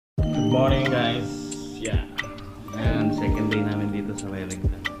morning guys. Yeah. And second day namin dito sa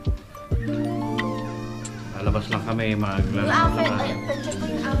Wellington. Lalabas lang kami, maglalaro lang kami. Check mo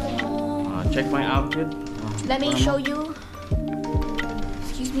yung outfit mo. Check my outfit. Let me show you.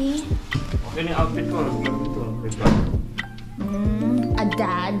 Excuse me. Okay na yung outfit ko. A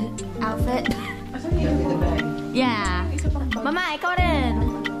dad outfit. Asan yung with the bag? Yeah. Mama, ikaw rin.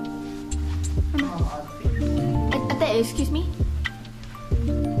 Ate, excuse me.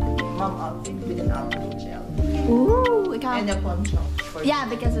 Mom outfit with an outfit shell. Ooh, ikaw. And a poncho. Yeah,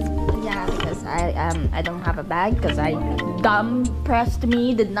 because I don't have a bag because I dumb pressed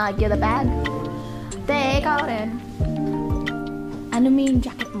me did not get a bag. Ate, ikaw rin. Ano mo yung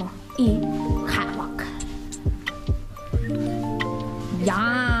jacket mo? Catwalk.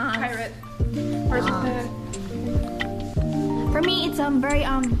 Yeah. Pirate. For me, it's very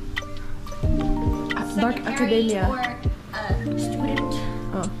Dark academia. Or student.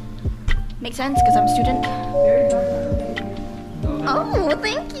 Oh. Makes sense because I'm a student. Very dark. Oh,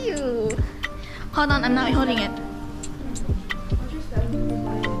 thank you. Hold on, I'm not holding it.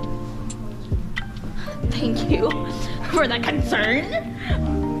 Thank you for the concern.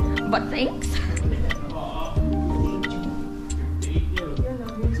 But thanks.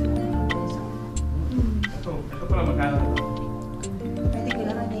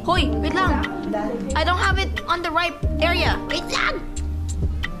 Hoy, wait lang. I don't have it on the right area. Wait lang.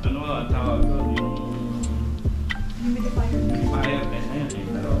 Ano ang tawag doon? Fire pen na yan eh.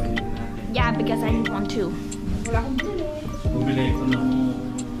 Pero Yeah, because I need one too. Wala akong binili. bumili ko ng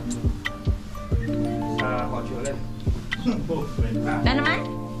sa kotse ulit. Na naman?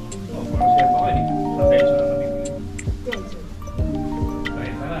 Oh, parang chef ako eh. Sa peso lang nabibili.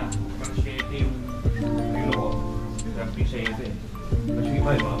 Kaya na, parang 7 yung kilo ko. Grabe 7 eh. Kasi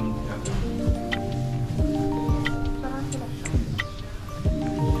iba yung mga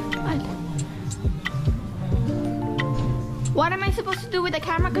What am I supposed to do with the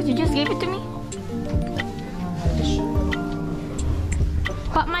camera? Because you just gave it to me?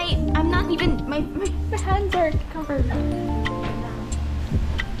 But I'm not even, my hands are covered.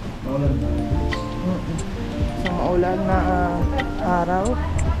 Isang maulan na araw.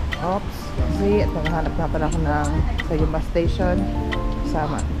 Ops. Kasi at naghahanap na pala ako ng sa yung bus station.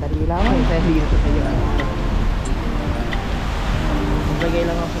 Sama. Dali lang. Ay, sa dito sa iyo. Maglagay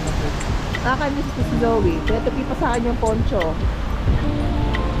lang ako na food. Nakakamiss ko si Zoe. Pinatupi pa sa akin yung poncho.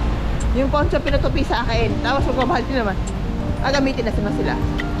 Yung poncho pinatupi sa akin. Tapos magmamahal din naman. Gamitin na sila.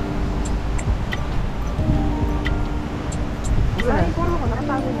 Ay, puro ko.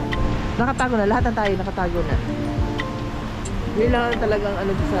 Nakatago na. Nakatago na. Lahat ng tayo nakatago na. Yun lang talagang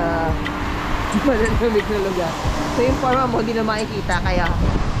ano sa malamig na lugar. So yung forma mo, hindi na makikita. Kaya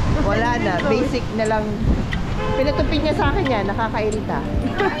wala na. Basic na lang. Pinatupi niya sa akin yan. Nakakairita.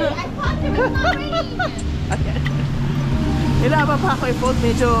 I thought it was not raining. Ilaba pa ako i-fold.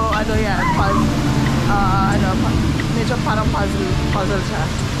 Medyo ano yan. Medyo parang puzzle siya.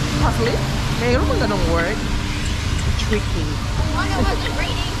 Puzzle? Mayroon mo ganong word? Tricky. One it wasn't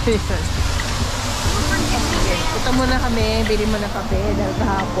raining. Punta muna kami, bili mo ng kape dahil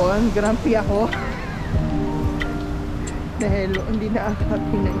kahapon, grumpy ako. Dahil hindi na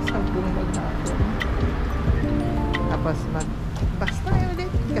akapin ng isang buong maghapon. Tapos mag-bus tayo ulit.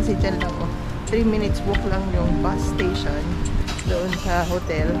 Kasi dyan lang ako. 3 minutes walk lang yung bus station doon sa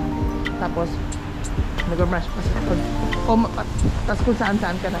hotel. Tapos nag-rush pa sa tapos kung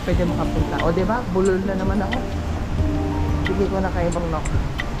saan-saan ka na pwede makapunta. O diba, bulol na naman ako. Bigay ko na kayo bang knock.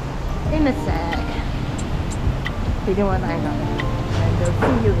 In a sec. Pwede mo na kayo knock. And I'll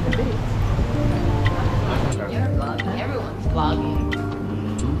see you in a bit. You're vlogging. Everyone's vlogging.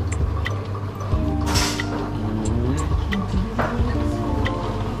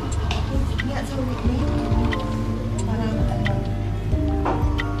 Yeah, so we parang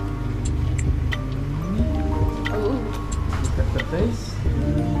Look at the face.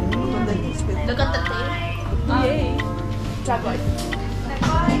 Look at the tape. Yay! Sagot.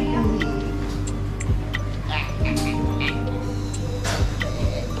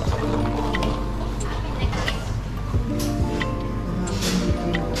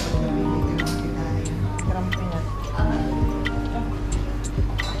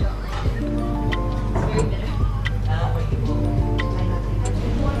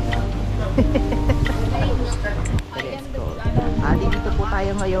 Dito po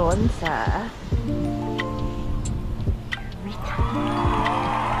tayo ngayon sa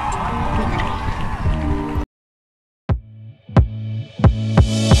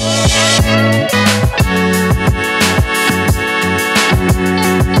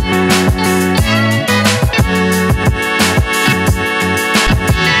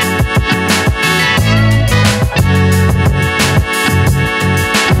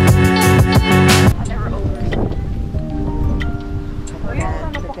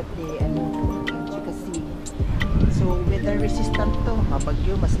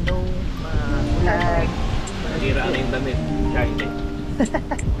mabagyo, ma-snow, ma-ulan. Nasira na yung damit. Siya hindi.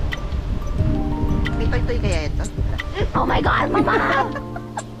 May toy-toy kaya ito? Oh my God, Mama!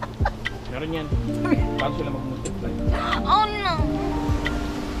 Meron yan. Paano sila mag-multiply? Oh no!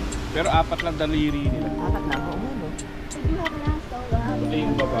 Pero 4 lang daliri nila. Apat na ako, ano? Ito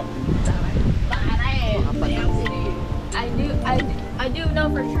yung baba. I do know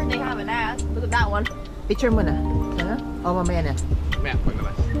for sure they have an ass. Look at that one. Picture mo na. Ano? O, mamaya na. Maya,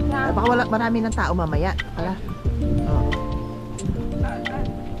 paglabas. Ay, baka wala, marami ng tao mamaya. Pala. Oo.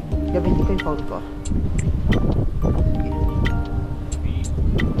 Gamitin ko yung phone ko.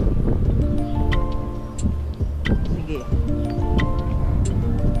 Sige.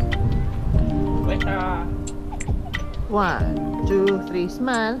 Weta! 1, 2, 3,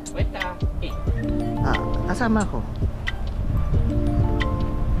 smile. Weta! Kasama ko.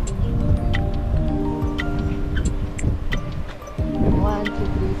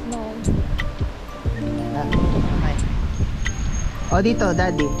 O, dito,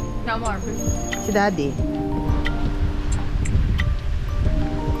 daddy. No more. Si daddy.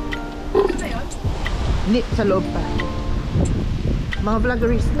 Hindi, sa loob pa. Mga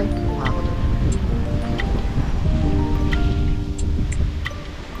vloggerist. Ay, mukha ko doon.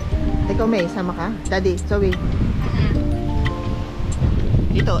 Ikaw, May, sama ka? Daddy, Zoe.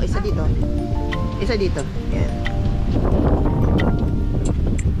 Dito, isa dito. Isa dito. Yan.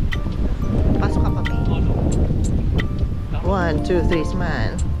 Pasok ka pa, May. 1, 2, 3,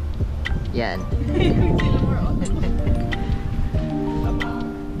 smile. Yan.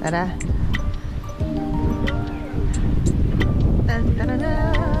 Tara. Tan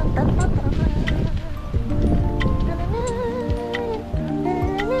tarana, tan tarana.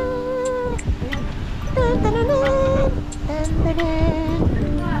 Tan tarana, tan tarana.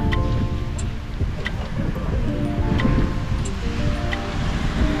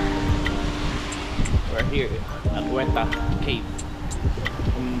 We're here at Weta Cave.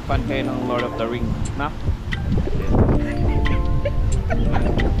 Kung fan kayo ng Lord of the Rings, na?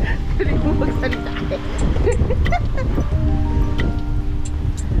 Hindi mo magsalita eh.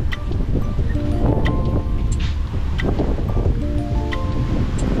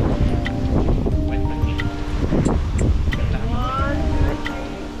 Weta Cave.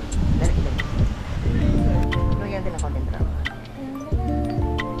 Dali, dali. Nagyan din ako din drama.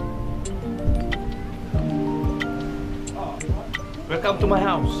 Welcome to my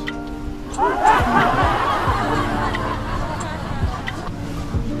house.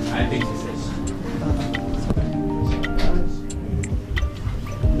 I think this is.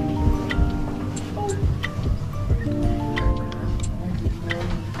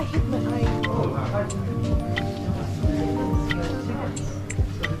 I hit my eye.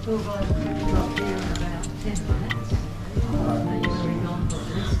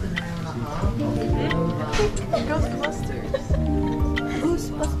 Ghostbusters.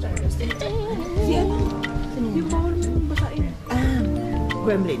 Ghostbusters. Si ano? Yung bawal mo yung basahin.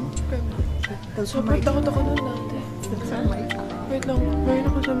 Gremlin. Sobrang takot ako nun dati. Wait lang, mayroon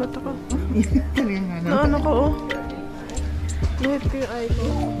ako sa mata ko. Na ano ko, oh. Nahit ko yung eye ko.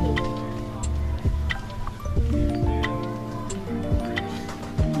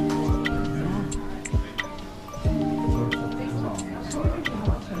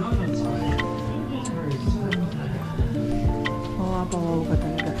 Pawaw ka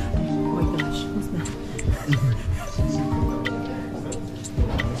talaga. Oh my gosh. Mas na.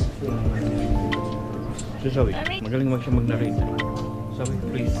 So, Zoe, magaling mo siya mag-narrate. Zoe,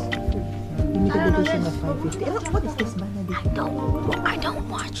 please. Limited edition of 550. What is this, Banadi? I don't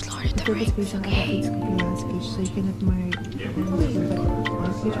watch Lord of the Purpose Rings, based on okay? glass cage, so you cannot mark but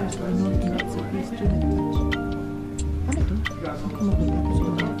pictures are known in that, so please do not touch. Ano to?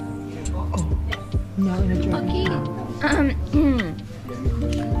 Oh, now in a dragon. Okay.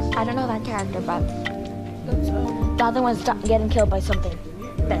 I don't know that character, but the other one's getting killed by something.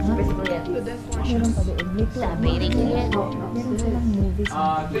 That's basically it. Meron pa doon. Dito. That basically it. Meron silang movies.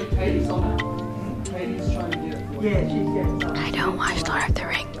 I don't watch Lord of the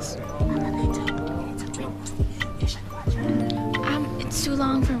Rings. It's too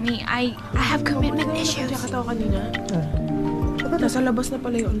long for me. I have commitment issues. Kaya katawa kanina. Nasa labas na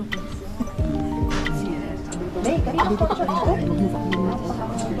pala yung ano ko. May, kanina dito pa rin.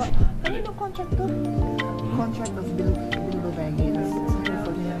 Kanino contract to? Contract of Bilbo Baggins.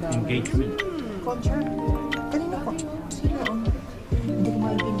 Engagement. Contract? Kanino ko? Sino? Hindi ko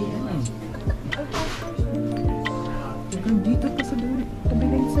maintindihan. Dito pa sa doon.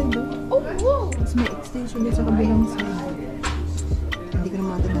 Kabilang side, oh. Oh, tapos may extension din sa kabilang side. Hindi ko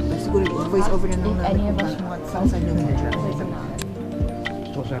naman natin natin. Siguro voice over na nung If any of us want outside ng contract.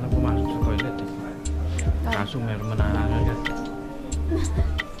 sana pumasok sa toilet eh. Kaso meron manangagat.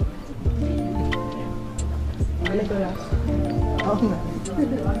 Oo nga.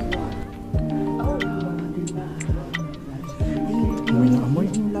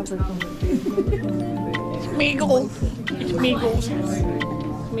 Amoy. Yung lover ko. Smiggles! Smiggles!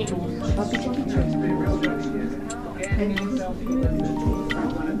 Smiggles!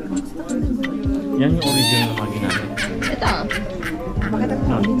 Yan yung original na mga ginamit. Ito. Bakit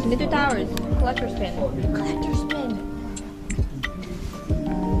ang Little Towers. Collector's pin. Collector's pin.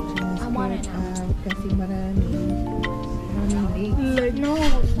 I want it now. Kasi maraming legs. No.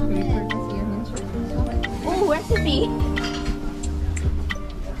 Paper kasi yan yung short. Oh, recipe.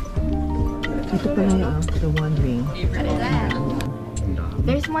 Ito pala yung the one ring. What is that?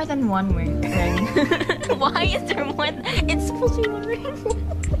 There's more than one ring. Why is there more? It's supposed to be one ring.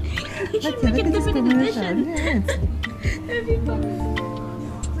 You should make it limited edition. Yes. That'd be fun.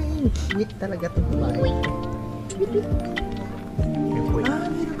 Sweet talaga itong babae.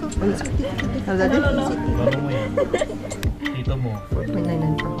 Meron ka pa. Lolo mo yan. Dito mo.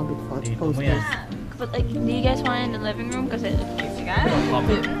 4.99 for Hobbit Dito mo yan. But like, do you guys want it in the living room? Because it you got it.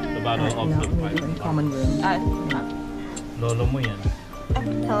 Hobbit. The Battle of the Five. Common room. Lolo mo yan.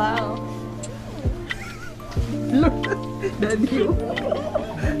 Hello. Daddy.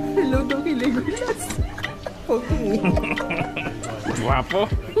 Hello daw kay Legolas. Okay. Guwapo.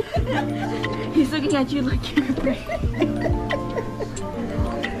 He's looking at you like you're pregnant.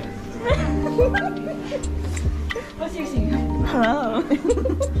 What's your secret? Hello.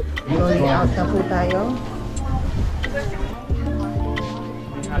 Going out na po tayo.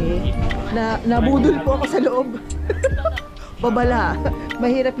 Okay. Nabudol po ako sa loob. Babala.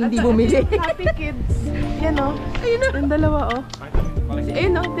 Mahirap hindi bumili. Happy kids. Yan o. Ayun o. Yung dalawa o.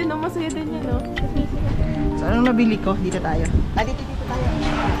 Ayun o. Din o. Masaya din yan o. So, anong nabili ko? Dito tayo. Dito tayo.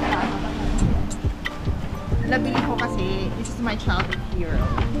 Nabili ko kasi, this is my childhood hero.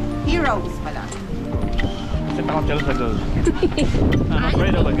 Heroes pala. Kasi takot siya sa girls. I'm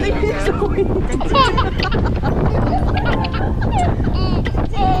afraid of a girl.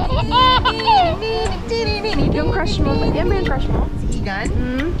 Yung crush mo. Yan ba yung crush mo? Si Igan?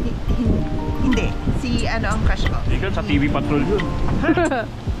 Hindi. Si ano ang crush ko? Ikan sa TV Patrol yun.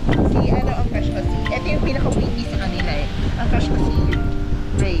 Si ano ang crush ko? Ito yung pinaka-witty sa kanila eh. Ang crush ko si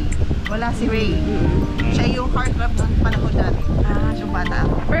Ray. Wala si Ray. Siya yung heartthrob ng panahon namin. Yung bata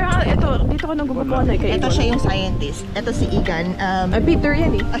ako. Pero ito, dito ko nang gumawa na kay Ito siya yung scientist. Ito si Igan. Ay, Peter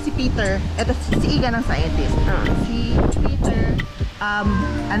yan eh. Si Peter. Ito si Igan ang scientist. Si Peter,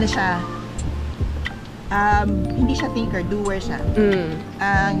 ano siya, hindi siya thinker, doer siya.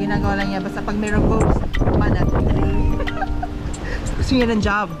 Ang ginagawa lang niya, basta pag mayroong goals, manat. Gusto niya ng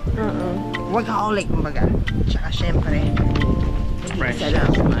job. Workaholic, kumbaga. Tsaka syempre,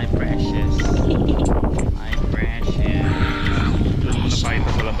 Precious, my precious. My precious. Doon mo napakita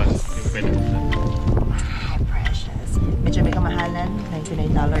sa labas. Yung pwede mo sa. My precious. Medyo may kamahalan,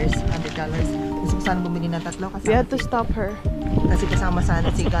 $99, $100. Gusto ko sana bumili ng tatlo We had to stop her. kasi kasama sana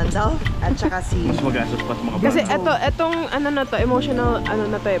si Gandalf at saka si... Mas magastos pa sa mga Kasi bata. etong ano na to, emotional ano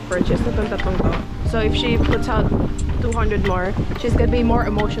na to, purchase na tong tatlong to. So if she puts out 200 more, she's gonna be more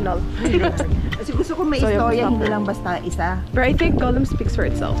emotional. Kasi gusto ko may So, you have to istorya, stop hindi her. lang basta isa. But I think Gollum speaks for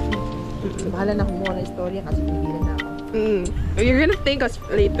itself. So, bahala na kumuha ng istorya kasi pigilan na ako. You're gonna thank us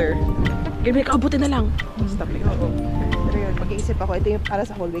later. You're gonna be like, abutin na lang. Stop like that. Pero yun, mag-iisip ako, ito yung para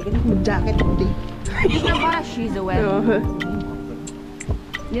sa hallway. Ganun mag-jacket hindi. You know what? She's a web.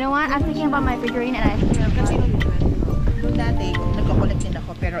 You know what? I'm thinking about my figurine and I Kasi noon dati, nagko-collect din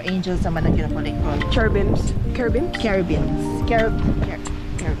ako, pero angels naman ang kinakollect ko. Cherubims. Cherubims? Carabins.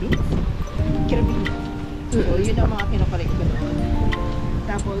 Carabins? Carabins. So, yun ang mga kinakollect ko noon.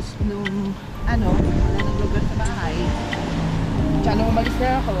 Tapos, nung, wala nang lugar sa bahay, tsaka nung umalis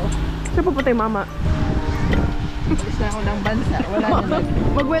na ako, Saan pupunta yung mama? umalis na ako ng bansa, wala na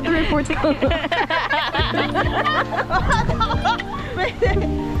Mag-weather reporting.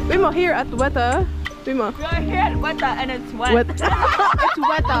 Wait mo, here at Weta. Wait mo. We're here at Weta and it's wet. Wet. It's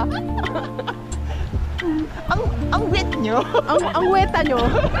Weta. ang wet nyo. Ang Weta nyo.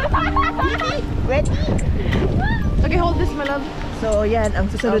 Wet. Okay, hold this, my love. So, yan, ang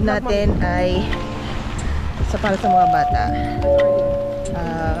susunod natin ay para sa mga bata.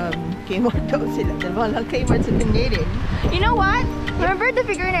 Kmart daw sila. Dalawa lang Kmart sa Tingirin. You know what? Remember the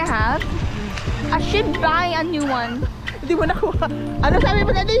figurine I have? I should buy a new one. Hindi mo nakuha. Ano sabi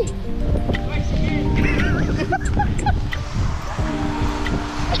mo, Daddy?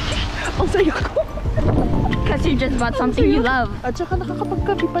 Ang saya ko. Because you just bought something you love. At saka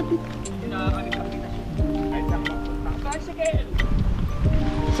nakakapagkapi pa dito.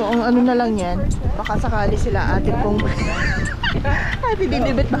 So, ang ano na lang yan, baka sakali sila ate kung ate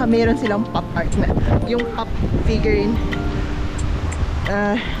Didibet, baka meron silang pop art na. Yung pop figurine.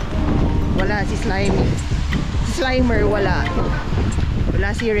 Wala si Slimy. Si Slimer, wala.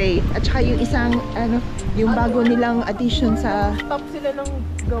 Wala si Ray. At saka yung isang, yung bago nilang addition sa... Stop sila ng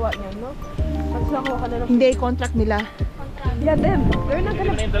gawa niya, no? At nakuha ka na ng... Hindi, contract nila. Yeah, them. They're not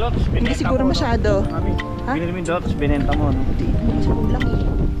gonna... Hindi siguro masyado. Ha? Binili mo yung dalawa, tapos binenta mo, no? Hindi, isa lang eh.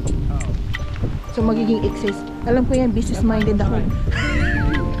 So magiging excess. Alam ko yan, business minded ako.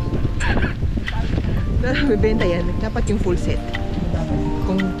 Bebenta yan. Dapat yung full set.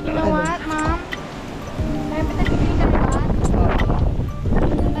 Kung You know what, Mom? Can I put the green on that?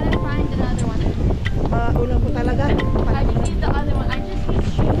 I'm gonna find another one. Ulang ko talaga. I just need the other one. I just need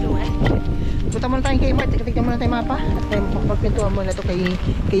shoes away. Punta muna tayong Kmart. Tignan muna tayong mapa. At magpintuan muna to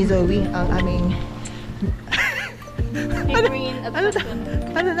kay Zoe. Ang aming... Green obsession.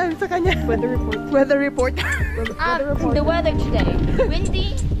 Ano sa kanya? Weather report. Weather report. The weather today.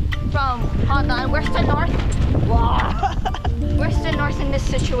 Windy from, hold on, west to north. Wow. West to north in this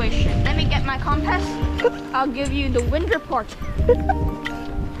situation. Let me get my compass. I'll give you the wind report.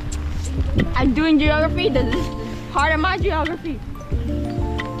 I'm doing geography. This is part of my geography.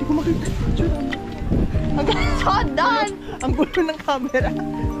 Hindi ko makita. It's all done. Ang gulo ng camera.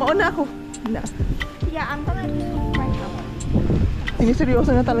 Mauna ako. Na. Yeah, I'm gonna do it right now. Sige,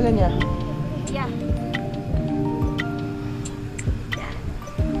 seryoso na talaga niya. Yeah.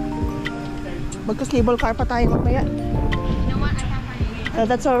 Magka-cable car pa tayo mamaya. You know what? I can't find it.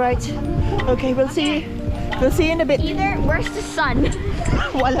 That's alright. Okay, we'll see. We'll see you in a bit. Either, where's the sun?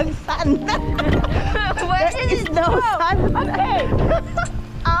 Walang sun. Where There is no sun. Okay.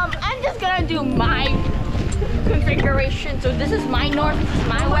 I'm just gonna do my configuration. So this is my north, this is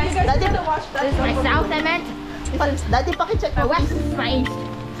my west, Daddy, this is my south. I meant. Daddy, pakicheck My mo. west is my east.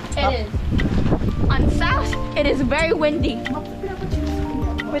 It is. On south, it is very windy.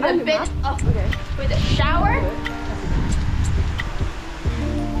 With a bit of, with a shower.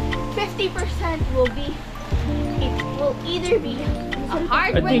 50% will be. It will either be a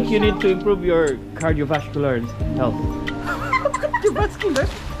hard I think wind you need to shower. improve your cardiovascular health. Vascular.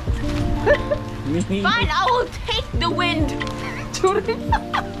 Fine, I will take the wind.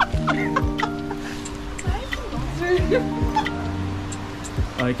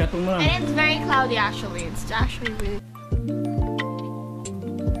 Oh, ikatong mo lang. And it's very cloudy actually. It's actually really.